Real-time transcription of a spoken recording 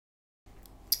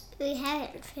We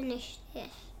haven't finished this.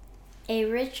 A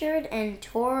Richard and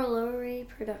Tor Lowry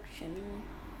production.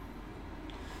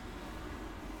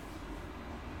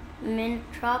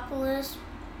 Metropolis,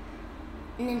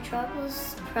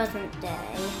 present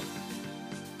day.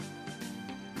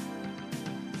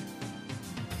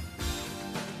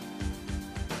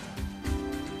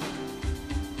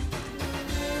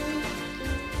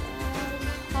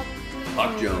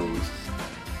 Hawk Jones.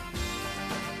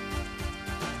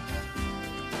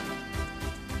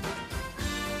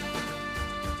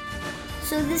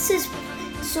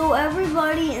 So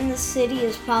everybody in the city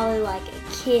is probably like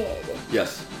a kid.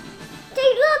 Yes. Hey,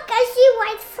 look, I see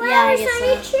white flowers on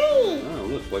the tree. Oh,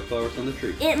 look, white flowers on the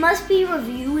tree. It must be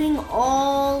reviewing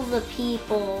all the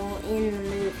people in the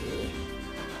movie.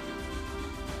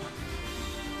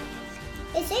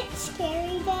 Is it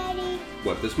scary, Daddy?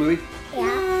 What, this movie?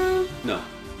 Yeah. No.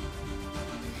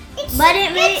 It's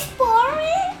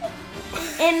boring.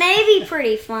 It may be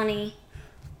pretty funny.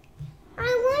 I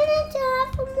wanted to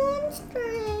have a monster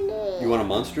in it. You want a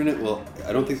monster in it? Well,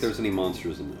 I don't think there's any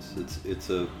monsters in this. It's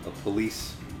a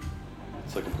police.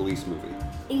 It's like a police movie.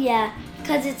 Yeah,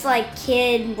 because it's like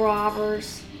kid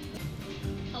robbers.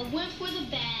 A wimp with a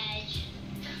badge.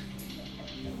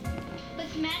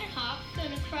 What's the matter, Hawk?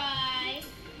 Gonna cry?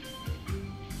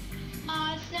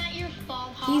 Aw, it's not your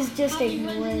fault, Hawk. He's just Probably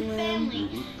runs in ignoring the them.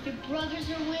 family. Your brothers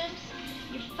are wimps,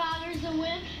 your father's a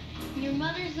wimp, and your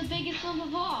mother's the biggest wimp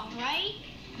of all, right?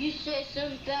 You say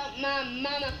something about my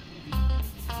mama.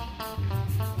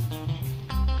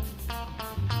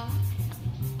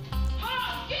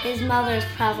 His mother's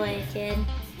probably a kid.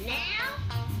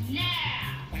 Now?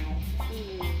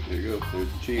 There you go.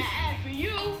 There's the chief. As for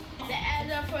you, the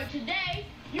answer for today,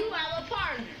 you have a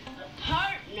partner. A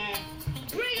partner?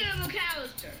 Bring in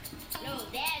McAllister. No,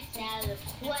 that's out of the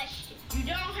question. You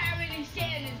don't have any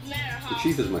say in this matter, The Hawk.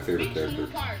 chief is my favorite Reach a new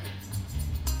character. partner.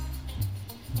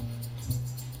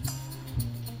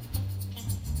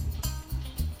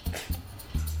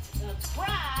 The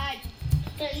bride?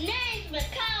 The name's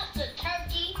McAllister,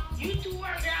 turkey. You two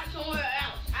work out somewhere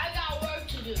else. I got work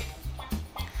to do.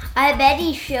 I bet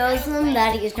he shows them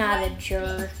that he's not a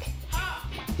jerk.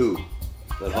 Who?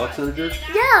 That Hawk's not a jerk?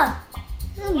 Yeah.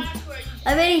 Watch where you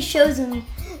I bet he shows him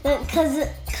that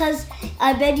because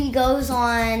I bet he goes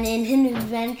on in his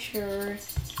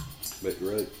adventures. Bet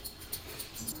you're right.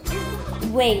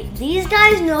 Wait, these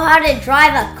guys know how to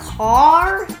drive a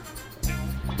car?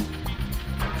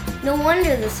 No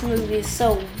wonder this movie is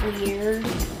so weird.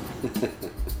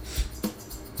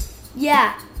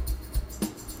 Yeah.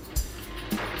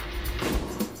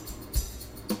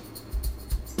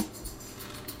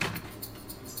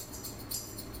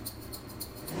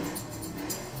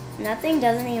 Nothing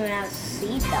doesn't even have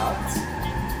seatbelts.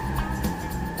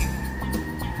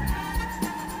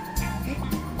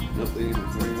 Nothing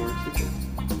even wearing more seatbelts.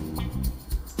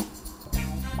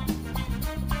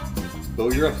 Beau,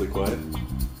 you're awfully quiet.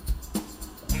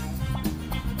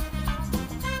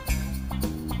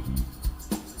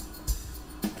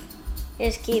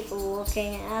 Just keep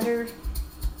looking at her.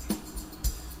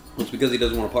 Well, it's because he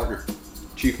doesn't want a partner.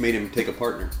 Chief made him take a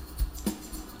partner.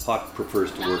 Hawk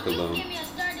prefers to work alone. give me a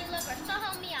dirty look or so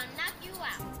help me, I'll knock you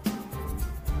out.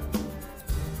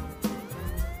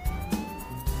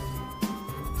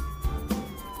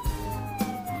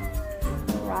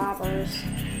 Robbers.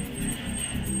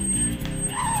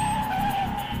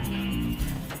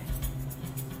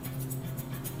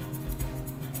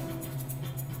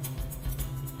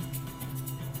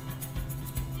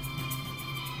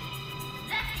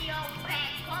 That's the old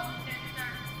bad poster,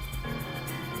 sir.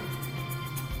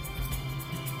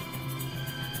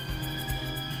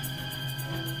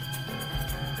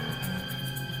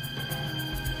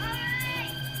 Hey!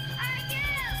 I get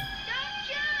him! Don't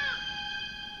shoot!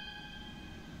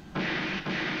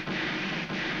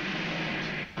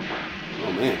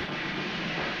 Oh man.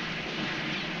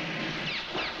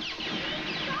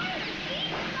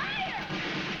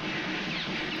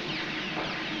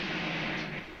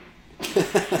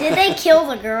 Did they kill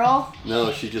the girl?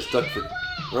 No, she just stuck for.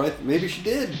 Right? Maybe she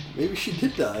did. Maybe she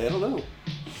did die. I don't know.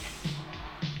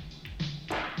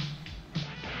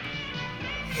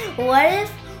 What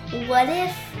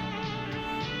if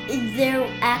there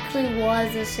actually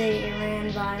was a city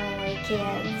ran by only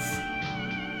kids?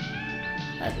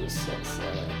 That'd be so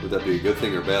silly. Would that be a good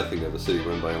thing or a bad thing to have a city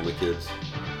run by only kids?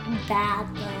 Bad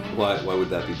thing. Why would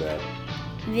that be bad?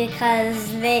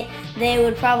 Because they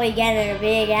would probably get in a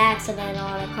big accident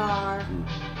on a car.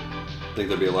 Think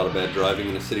there'd be a lot of bad driving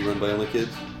in a city run by only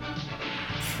kids?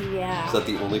 Yeah. Is that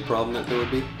the only problem that there would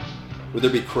be? Would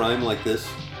there be crime like this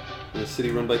in a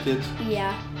city run by kids?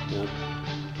 Yeah. Yeah.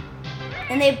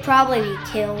 And they'd probably be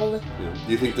killed. Yeah.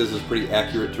 Do you think this is pretty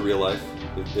accurate to real life?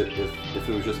 If it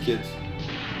was just kids?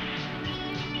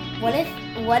 What if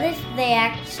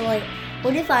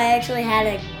I actually had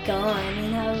a gun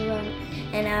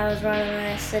and I was running in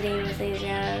a city with these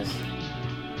guys?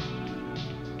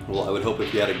 Well, I would hope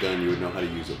if you had a gun, you would know how to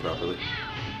use it properly.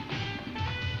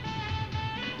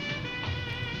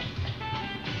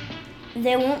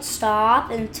 They won't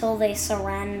stop until they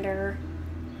surrender.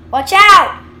 Watch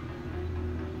out!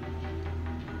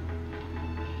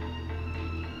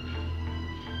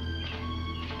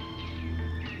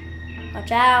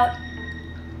 Watch out.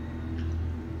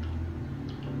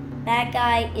 That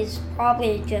guy is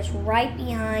probably just right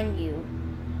behind you.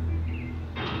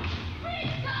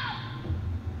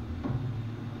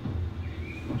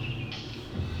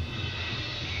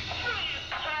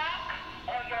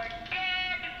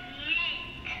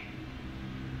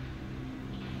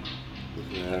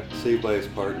 Yeah, saved by his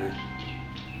partner.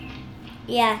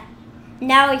 Yeah.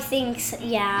 Now he thinks,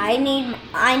 yeah, I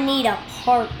need a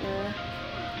partner.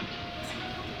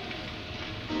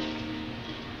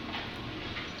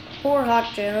 Poor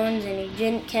Hawk Jones, and he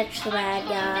didn't catch the bad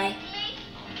guy.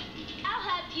 I'll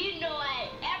have you know I had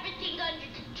everything under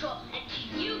control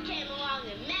until you came along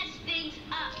and messed things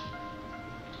up.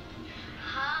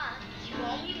 Huh? You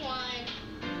owe me one.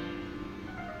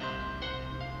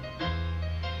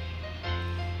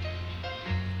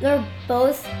 They're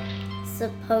both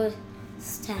supposed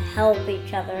to help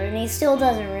each other, and he still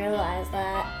doesn't realize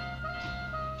that.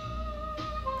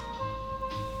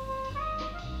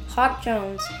 Hawk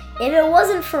Jones, if it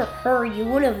wasn't for her, you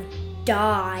would have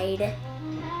died.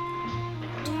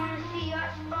 You wanna see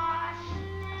us, boss?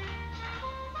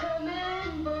 Come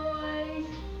in, boys.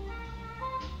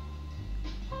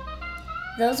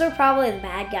 Those are probably the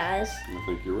bad guys. I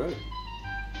think you're right.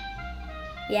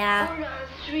 Yeah. We're on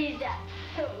the street that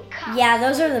some cop Yeah,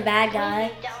 those are the bad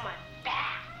guys. down my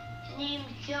back. His name's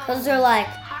Jones. Because they're like,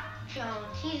 Hawk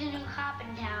Jones. He's a new cop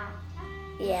in town.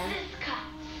 yeah. This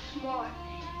cop's smart,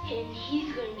 and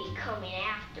he's gonna be coming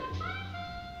after me.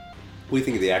 What do you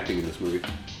think of the acting in this movie?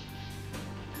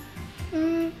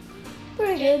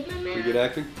 Pretty good. Pretty good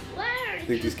acting?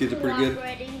 Think these kids are pretty good?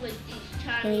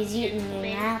 And he's eating an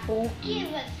apple.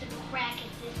 Give us a crack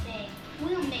at this egg.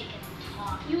 We'll make him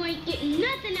talk. You ain't getting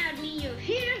nothing out of me, you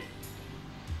hear?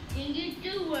 And you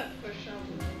do work for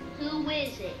someone. Who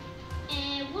is it?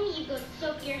 And why don't you go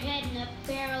soak your head in a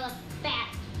barrel of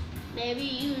fat? Maybe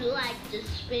you'd like to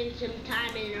spend some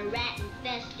time in a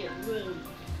rat-infested room.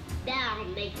 That'll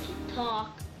make you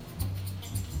talk.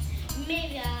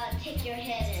 Maybe I'll take your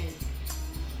head and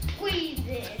squeeze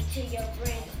it until your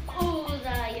brain pulls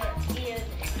out your ears,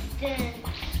 and then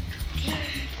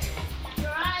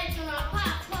your eyes gonna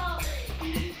pop out,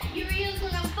 your ears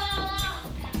gonna fall off.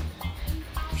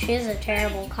 She's a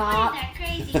terrible What cop. is that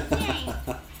crazy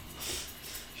thing?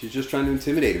 She's just trying to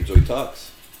intimidate him so he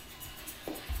talks.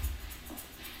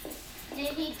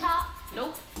 Did he talk?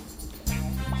 Nope.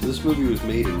 So this movie was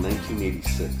made in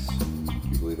 1986.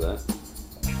 Can you believe that?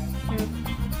 Can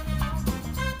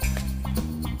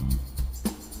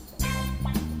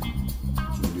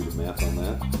you do the math on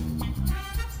that?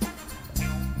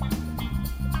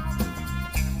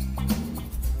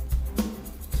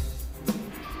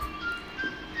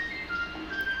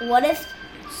 What if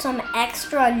some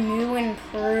extra new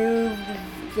improved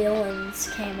villains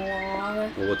came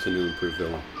along? Well, what's a new improved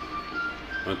villain?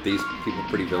 Aren't these people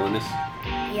pretty villainous?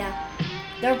 Yeah.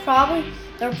 They're probably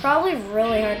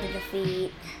really hard to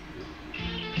defeat.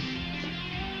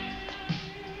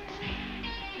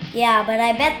 Yeah, but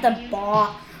I bet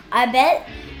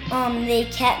they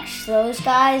catch those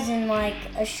guys in like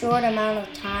a short amount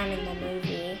of time in the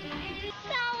movie.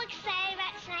 So excited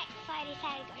about tonight before I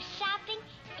decided to go shopping,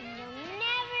 and you'll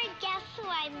never guess who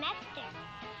I met there.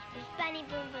 It was Bunny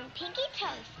Boom Boom Pinky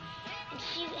Toast, and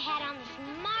she had on this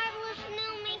marvelous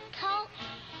new mink coat,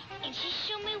 and she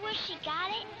showed me where she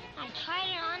got it. I tried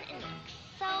it on, and it looked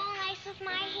so nice with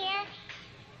my hair,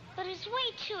 but it was way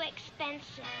too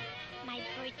expensive. My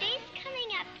birthday's coming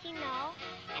up, you know,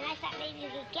 and I thought maybe you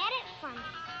could get it from me.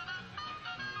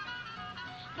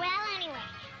 Well, anyway,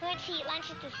 we went to eat lunch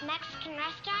at this Mexican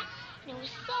restaurant, and it was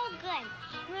so good.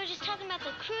 We were just talking about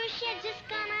the cruise she had just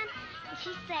gone on, and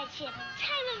she said she had the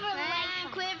time of her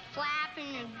life. Quit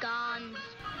flapping your gums.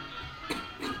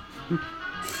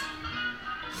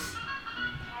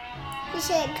 She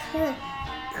said, quit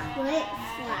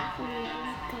flapping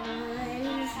your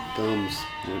gums. Gums.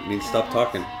 It means stop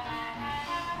talking.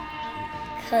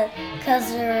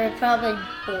 Because they're probably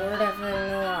bored of it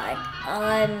and like,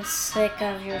 I'm sick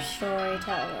of your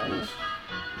storytelling.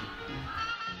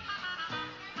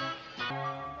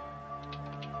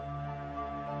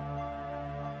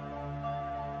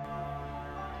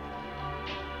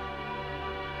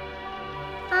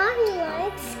 I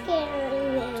like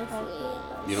scary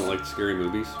movies. You don't like scary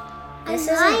movies? This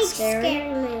I isn't like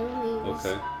scary. movies.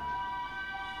 Okay.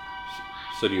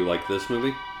 So do you like this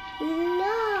movie?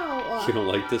 No. You don't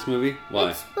like this movie?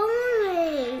 Why? It's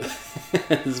boring.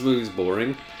 This movie's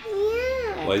boring.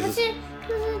 Yeah. Why is this?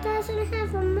 Because it doesn't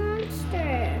have a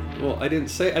monster. Well, I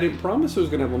didn't promise it was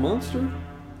gonna have a monster.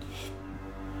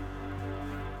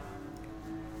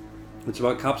 It's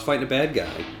about cops fighting a bad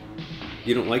guy.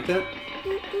 You don't like that?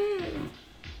 Mm-mm.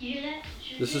 You hear that?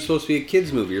 This is supposed to be a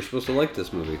kid's movie. You're supposed to like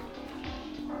this movie.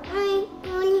 I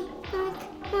only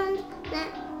like ones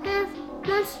that have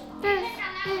monsters.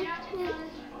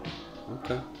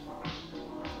 Okay.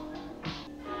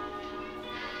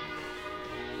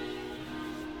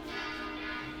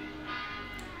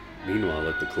 Meanwhile,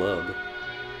 at the club.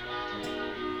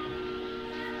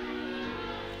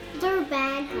 They're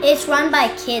bad. It's run by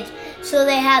kids, so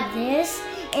they have this,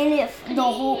 and if the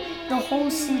whole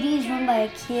city is run by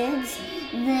kids,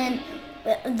 then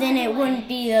it wouldn't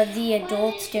be the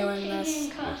adults doing this.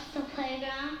 Across the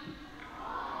playground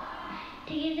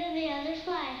to get to the other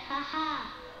side. Ha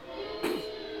ha.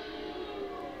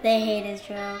 They hate his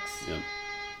jokes. Yep.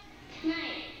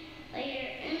 Tonight, let your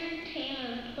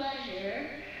entertainment and pleasure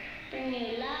bring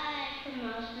you live from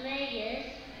Las Vegas,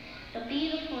 the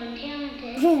beautiful and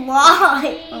talented Why?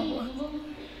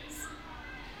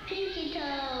 Pinky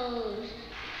Toes.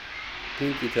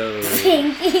 Pinky toes.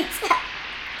 Pinky.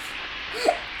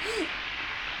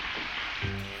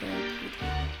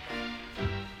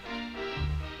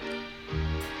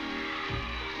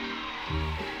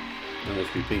 That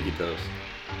must be Pinky toes.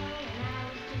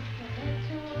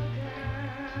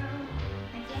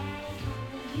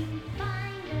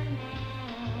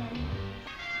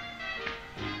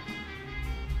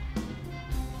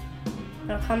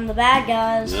 Here come the bad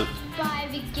guys. Yep.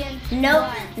 5 against No,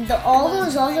 1. all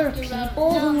those other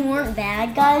people who weren't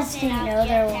bad guys didn't know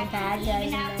there were bad guys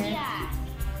in there.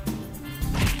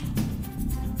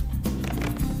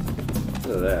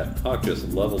 Look at that. Hawk just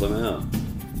leveled him out.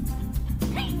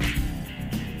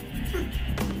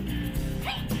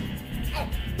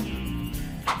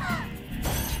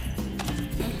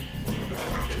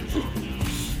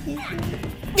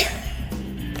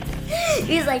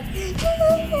 He's like,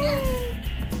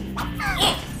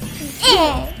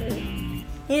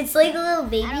 it's like a little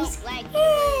baby. I don't like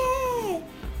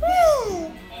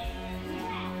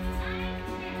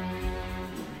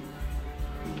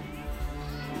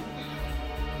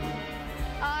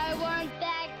I want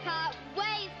that cop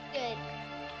wasted.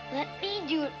 Let me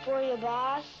do it for you,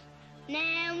 boss.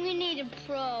 Now we need a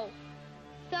pro.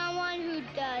 Someone who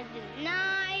does it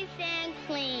nice and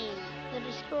clean. The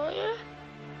destroyer?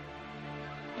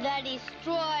 The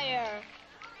destroyer.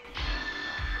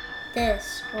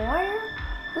 Destroyer?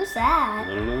 Who's I that?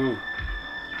 don't know.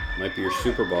 Might be your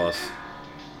super boss.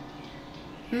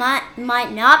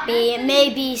 Might not be. It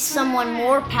may be someone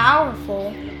more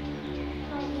powerful.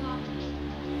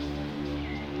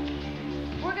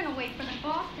 We're gonna wait for the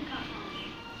boss to come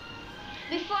home.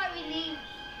 Before we leave,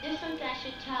 there's something I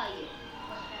should tell you.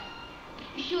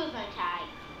 Your shoes untied.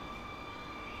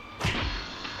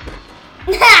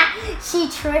 She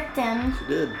tricked him. She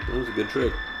did. That was a good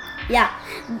trick. Yeah,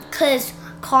 because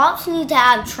cops need to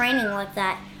have training like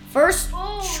that. First,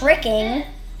 tricking.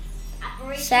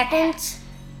 Second, Sounds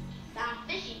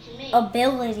fishy to me.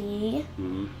 ability.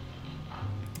 Mm-hmm.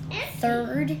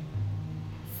 Third,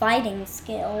 fighting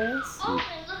skills. Oh,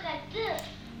 and look at this.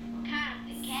 Kind of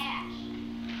the cash.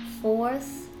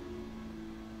 Fourth,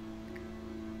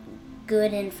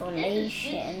 good This is good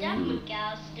information. stuff,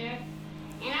 McAllister.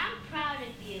 And I'm proud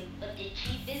of you, but the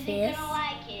chief isn't Fifth. gonna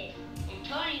like it. And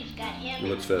Tony's got him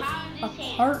What's in the fifth? palm of his A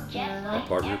hand, partner. just like A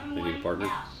partner? They everyone need a partner?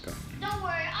 else. Okay. Don't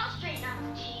worry, I'll straighten out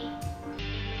the chief.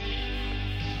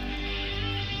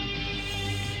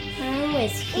 Who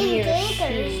is In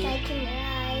Gators, she? I can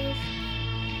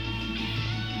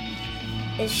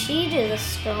drive. Is she to the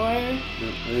store? Yep, I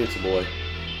think it's a boy.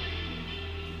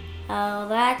 Oh,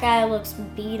 that guy looks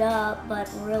beat up, but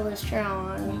really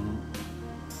strong.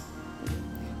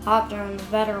 Hawk Jones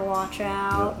better watch Yep,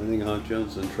 out. I think Hawk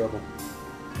Jones is in trouble.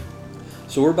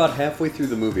 So we're about halfway through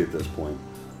the movie at this point.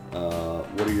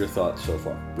 What are your thoughts so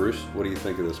far? Bruce, what do you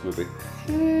think of this movie?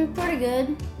 Pretty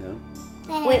good. Yeah?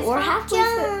 Wait, we're halfway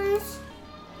through. Jones.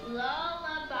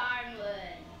 Lola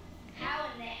Barnwood, how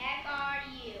in the heck are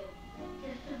you?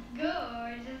 Just as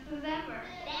gorgeous as ever.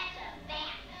 That's a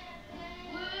fact.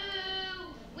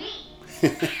 Woo-wee.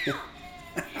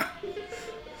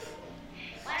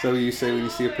 So you say when you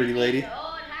see a pretty lady? No.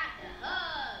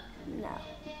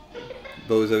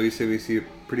 Bo, is that what you say when you see a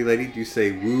pretty lady? Do you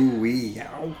say woo wee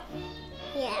yow?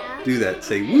 Yeah. Do that.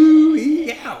 Say woo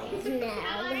yow. No.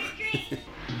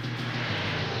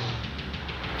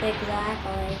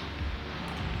 Exactly.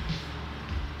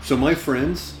 So my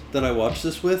friends that I watched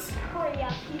this with,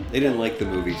 they didn't like the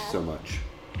movie so much.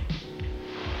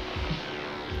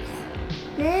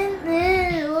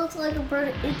 It looks like it's a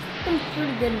pretty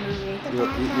good movie. You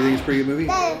think it's a pretty good movie?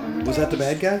 Was that the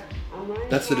bad guy?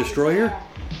 That's the destroyer?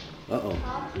 Uh-oh.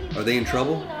 Are they in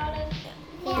trouble?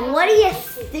 Yeah. What do you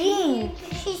think?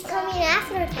 She's coming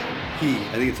after him.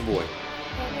 I think it's a boy.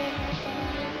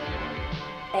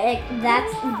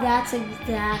 That's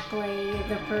exactly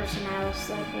the person I was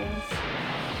thinking.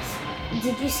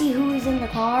 Did you see who was in the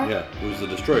car? Yeah, it was the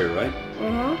destroyer, right?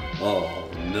 Uh-huh. Oh,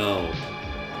 no.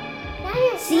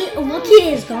 See, look at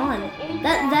his gun.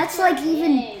 That's like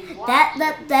even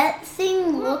that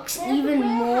thing looks even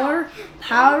more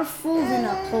powerful than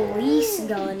a police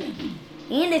gun,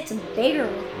 and it's bigger.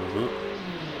 Mm-hmm.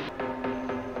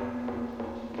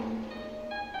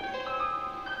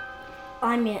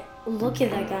 I mean, look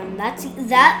at that gun.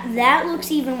 That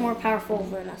looks even more powerful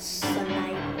than a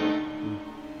sniper.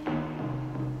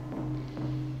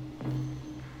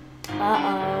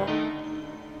 Uh-oh.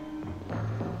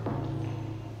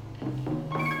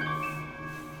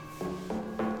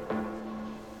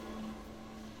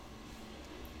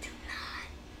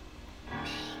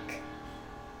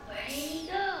 Where did he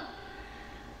go?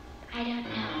 I don't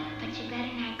know, but you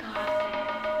better not go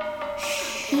out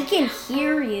there. He can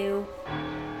hear you.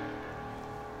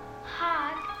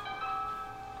 Hawk.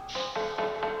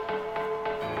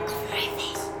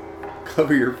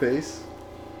 Cover your face?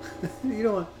 You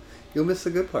don't want... You'll miss the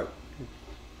good part.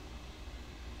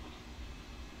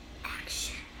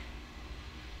 Action.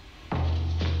 Oh,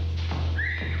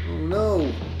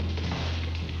 no.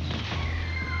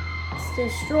 It's the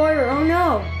destroyer. Oh,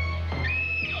 no.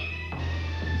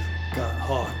 Got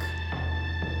Hawk.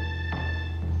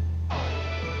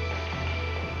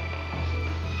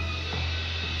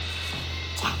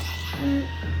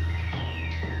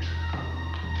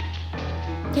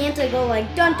 Can't I go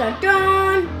like dun dun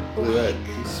dun? Look at that.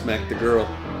 He smacked the girl.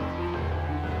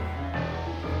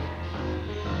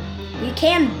 You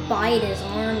can bite his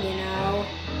arm, you know.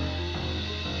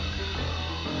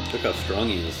 Look how strong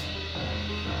he is.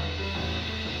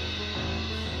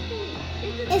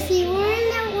 If you were in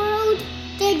that world,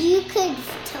 then you could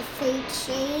fake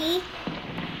shady.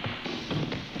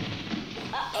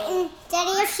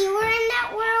 Daddy, if you were in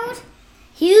that world,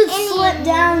 He would slip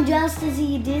down just as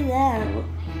he did that.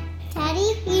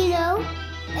 Daddy, you know,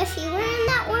 if you were in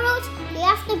that world, you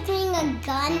have to bring a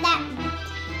gun that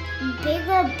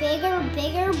bigger, like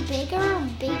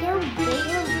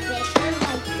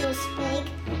this big.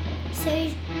 So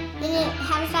then it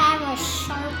has to have a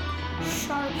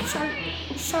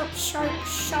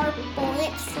sharp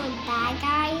bullets for bad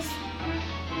guys.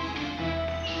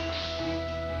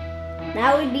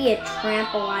 That would be a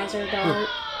tranquilizer dart.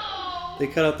 They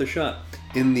cut out the shot.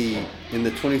 In the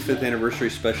 25th anniversary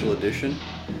special edition,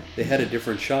 they had a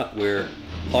different shot where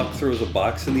Hawk throws a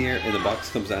box in the air and the box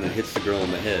comes down and hits the girl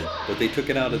in the head. But they took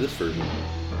it out of this version.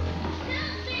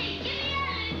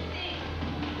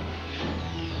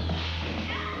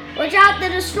 Watch out, the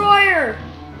destroyer!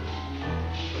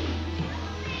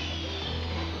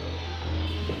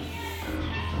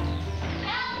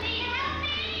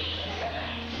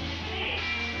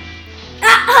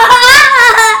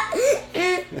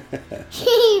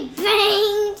 He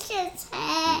banged his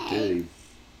head. Did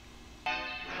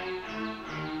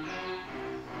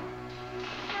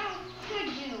How could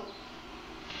you?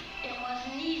 It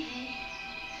wasn't easy.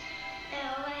 No,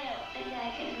 I don't think I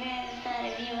could bear the thought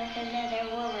of you with another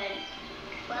woman.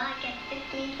 Well, I guess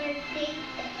 15 first dates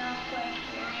is off work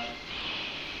tonight.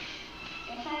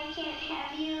 If I can't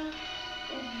have you,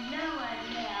 then no one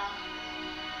will.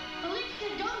 Alexa,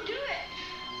 don't do it.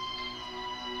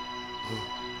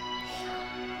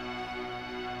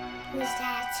 Who's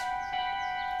that?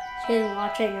 She's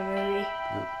watching a movie.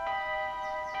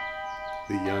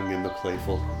 The young and the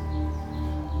playful.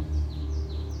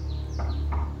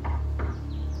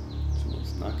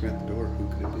 Someone's knocking at the door. Who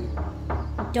could it be?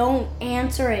 Don't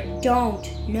answer it. Don't.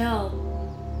 No.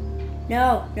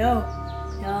 No. No.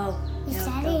 No. Is No.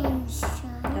 that Don't. in show?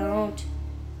 Don't.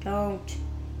 Don't.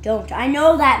 Don't. I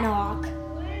know that knock.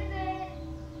 What is it?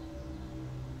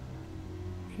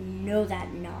 I know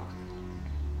that knock.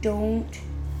 Don't.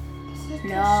 Is it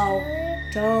No.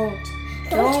 Don't.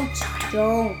 Don't.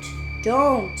 Don't.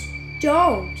 Don't.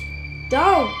 Don't.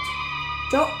 Don't.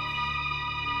 Don't.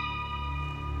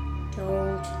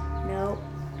 Don't. No.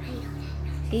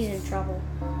 He's in trouble.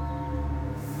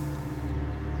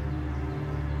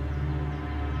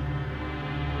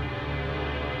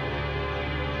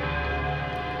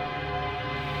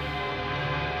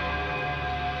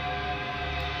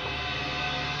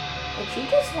 Did she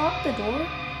just lock the door?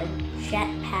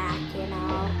 Jetpack, you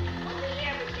know. Over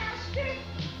here, McAllister.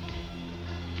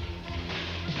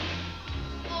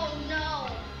 Oh no.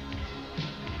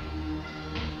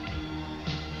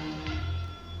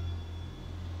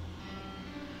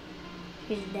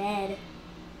 She's dead.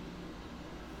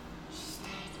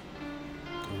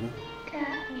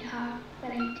 Got me, Hawk,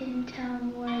 but I didn't tell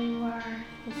him where you were.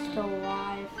 She's still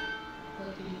alive. We're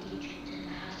gonna get you to the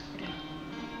hospital.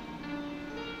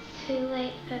 It's too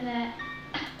late for that.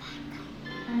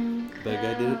 I'm Bad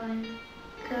guy did it?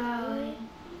 going.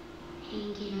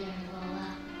 Hang in there, Lola.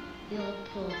 You'll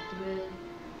pull through.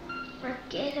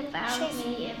 Forget about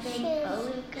me, you big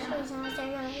beluga.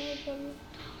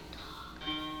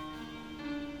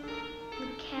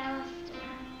 McAllister.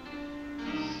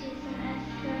 She's a nice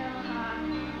girl, Hawk.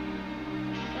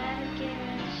 Gotta give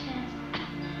her a chance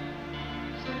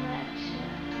to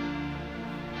lecture.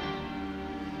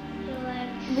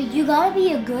 But you gotta be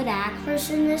a good actress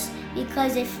in this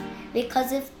because if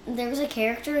there's a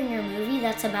character in your movie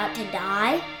that's about to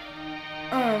die,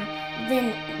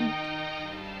 then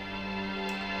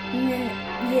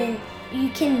you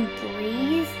can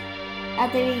breathe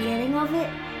at the beginning of it,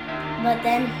 but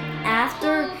then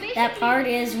after that part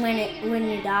is when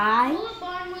you die.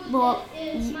 Well,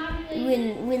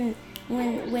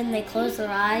 when they close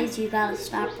their eyes, you gotta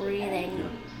stop breathing.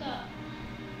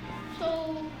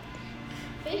 So,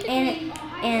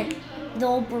 And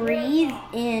they'll breathe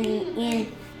and then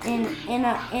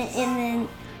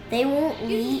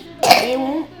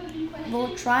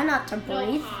they'll try not to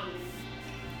breathe.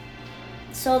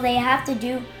 So they have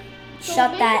to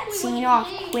shut that scene off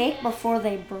quick before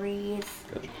they breathe.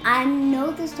 I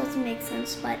know this doesn't make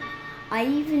sense, but I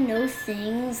even know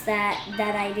things that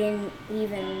I didn't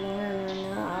even learn or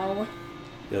know.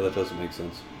 Yeah, that doesn't make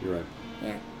sense. You're right.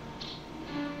 Yeah.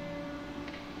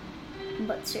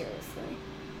 But seriously.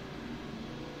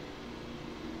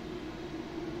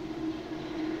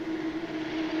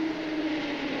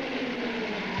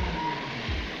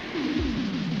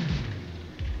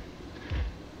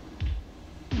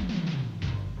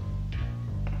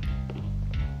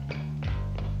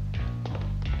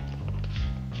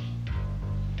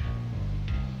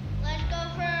 let's go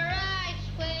for a ride,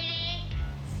 sweetie.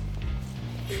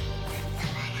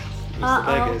 It's the bad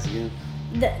guys again.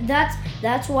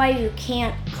 That's why you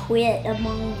can't quit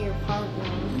among your partner.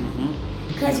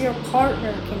 Because your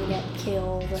partner can get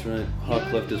killed. That's right.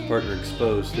 Hawk left his partner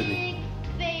exposed, didn't he?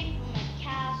 Big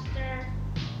McAllister,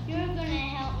 you're gonna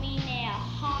help me nail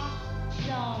Hawk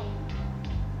Zone.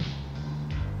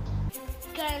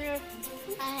 Gunner,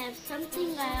 I have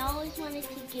something I always wanted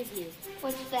to give you.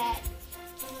 What's that?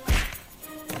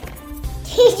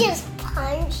 He just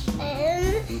punched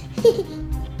him.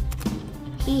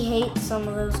 He hates some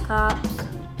of those cops.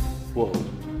 Whoa.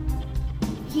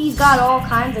 He's got all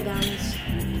kinds of guns.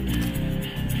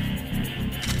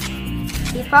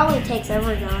 He probably takes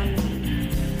every gun.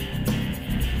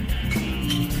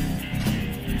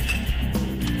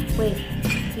 Wait,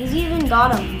 he's even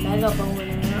got a mega bow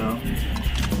and arrow.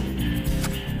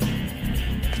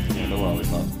 Yeah, no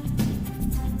lollipop.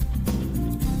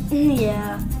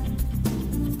 Yeah. I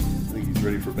think he's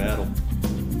ready for battle.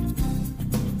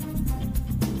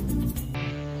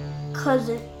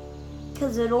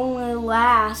 Cause it only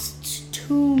lasts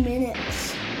 2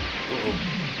 minutes. Uh-oh.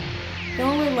 It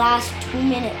only lasts 2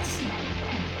 minutes.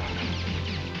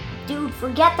 Dude,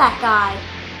 forget that guy.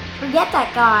 Forget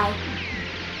that guy.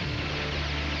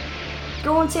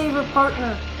 Go and save your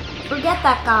partner. Forget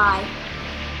that guy.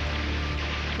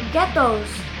 Forget those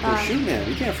They're guys. shooting at him.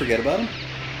 You can't forget about him.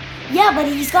 Yeah, but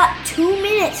he's got 2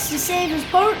 minutes to save his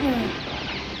partner.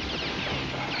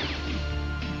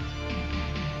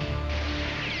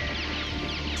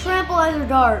 Tranquilizer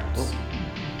darts.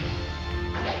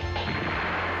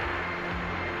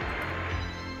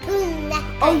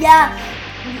 Oh yeah,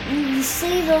 you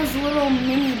see those little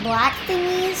mini black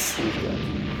thingies?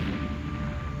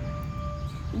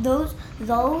 Those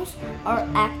are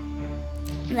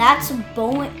that's a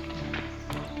bow.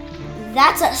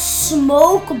 That's a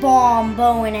smoke bomb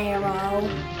bow and arrow. I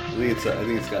think it's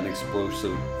got an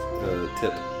explosive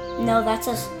tip. No, that's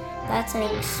it.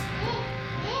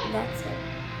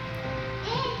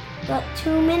 Got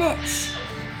 2 minutes.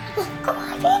 Come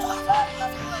on,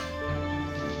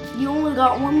 you only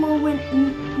got one more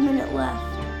minute left.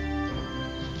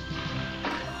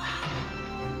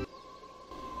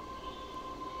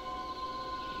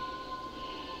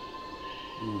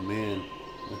 Oh man,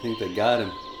 I think they got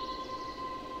him.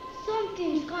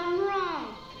 Something's gone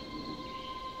wrong.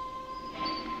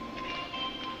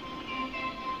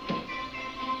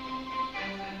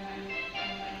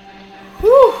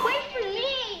 Whew. Wait for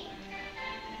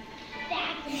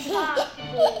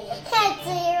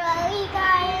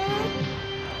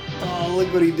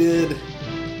but he did.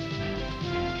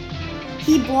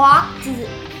 He blocked it.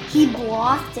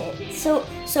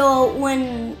 So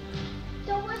when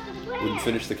Wouldn't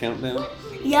finish the countdown.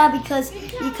 yeah, because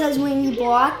when you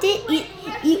blocked it,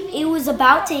 it was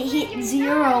about to hit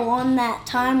 0 on that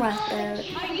time right there,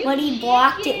 but he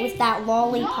blocked it with that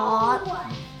lollipop.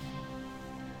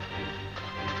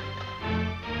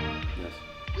 Yes.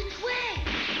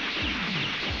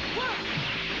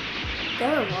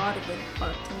 There are a lot of good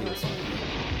parts in this movie.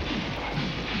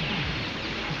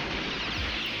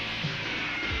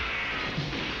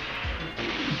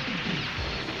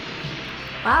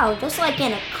 Wow, just like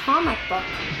in a comic book.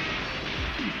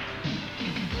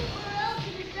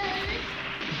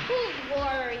 Who's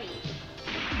worried?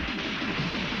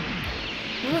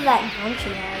 Look at that gun she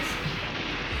has.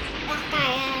 That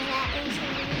guy has that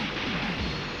instrument.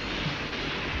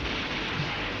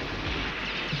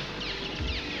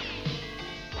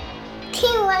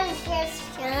 He was just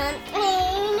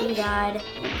jumping. He died.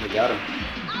 They got him.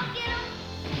 I'll get him.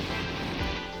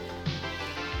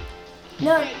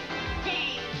 No.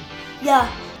 Yeah.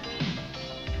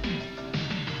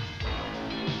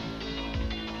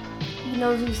 He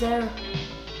knows who's there.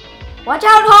 Watch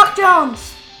out, Hawk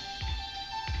Jones!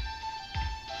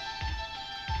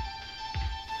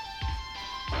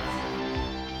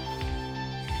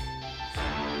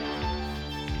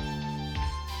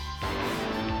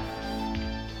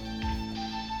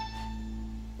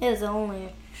 It was only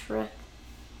a trick.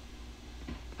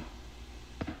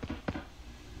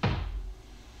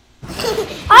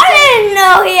 I didn't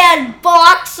know he had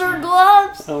boxer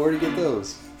gloves. Oh, where'd he get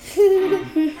those? He put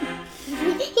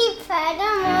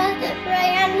him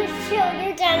right on his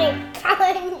shoulders and he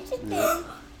punched him.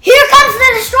 Here comes the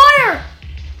destroyer!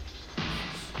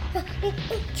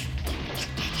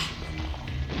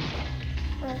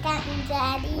 Look at him,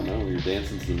 Daddy. I know, you're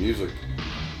dancing to the music.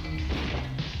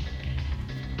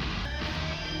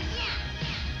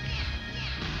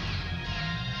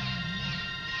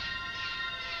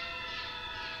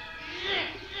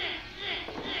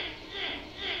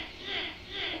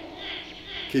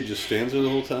 Kid just stands there the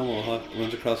whole time while Hawk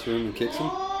runs across the room and kicks him.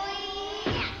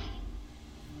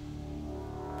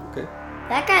 Okay.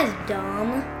 That guy's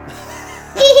dumb.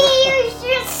 He was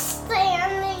just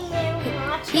standing there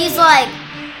watching. He's like,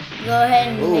 go ahead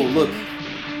and Oh, make look.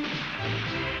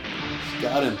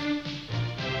 Got him.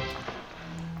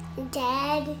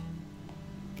 Dad.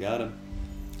 Got him.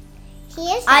 He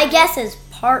is. I guess his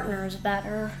partner's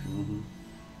better. Mm-hmm.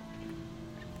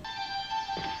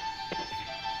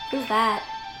 Who's that?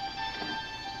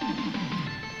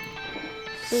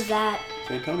 Who's that?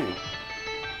 It's Antonio.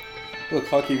 Look,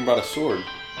 Hawk even brought a sword.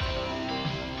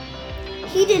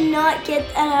 He did not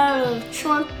get that out of the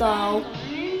trunk though.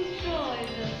 Enjoy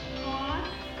this car.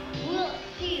 We'll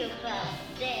see about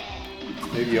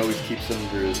that. Maybe he always keeps them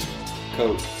under his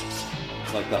coat,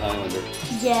 like the Highlander.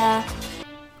 Yeah,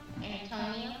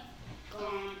 Antonio,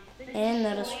 gone. and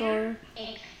the destroyer.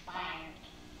 Expired.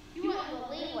 You won't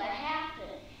believe what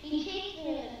happened. He takes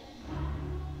me.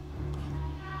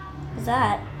 Who's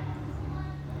that?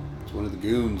 It's one of the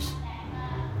goons.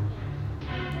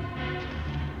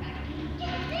 Get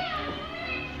down!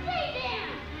 Stay down!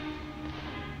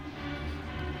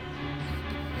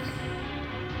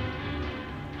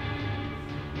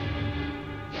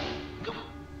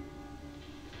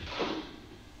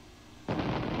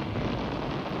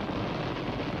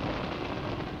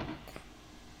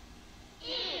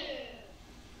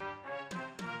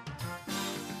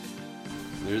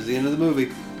 There's the end of the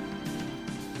movie.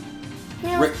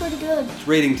 Yeah, it was pretty good. It's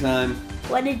rating time.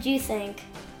 What did you think?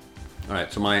 All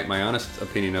right, so my honest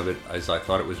opinion of it is I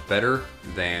thought it was better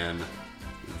than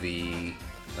the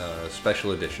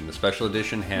special edition. The special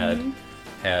edition had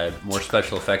more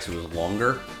special effects. It was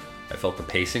longer. I felt the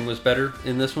pacing was better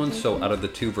in this one. So out of the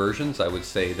two versions, I would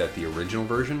say that the original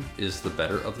version is the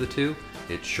better of the two.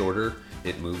 It's shorter.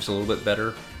 It moves a little bit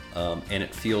better, and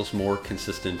it feels more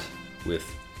consistent with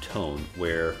tone.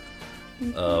 Where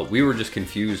we were just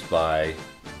confused by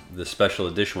the special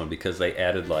edition one because they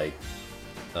added like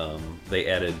they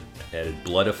added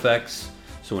blood effects.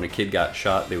 So when a kid got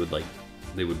shot, they would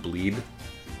bleed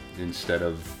instead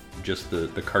of just the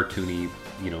cartoony,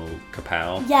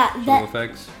 kapow sort of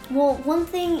effects. Well, one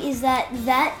thing is that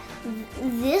the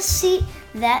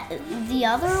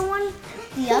other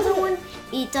one,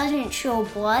 it doesn't show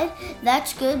blood.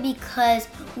 That's good because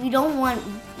we don't want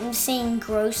seeing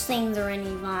gross things or any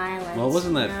violence. Well,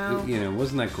 wasn't that know?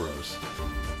 wasn't that gross?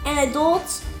 And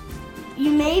adults,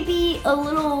 you may be a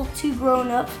little too grown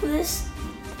up for this,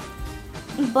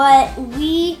 but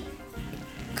we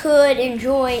could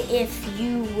enjoy if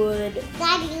you would.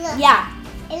 Daddy, look. Yeah,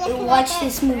 watch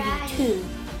this movie too.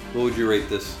 What would you rate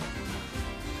this?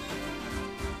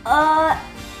 I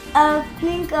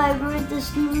think I rate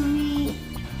this movie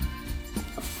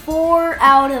 4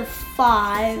 out of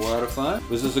 5. 4 out of 5?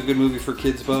 Was this a good movie for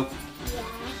kids, Beau? Yeah.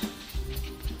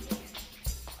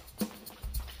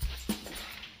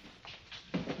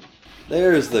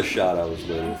 There's the shot I was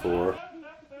waiting for.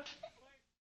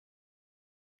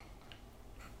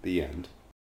 The end.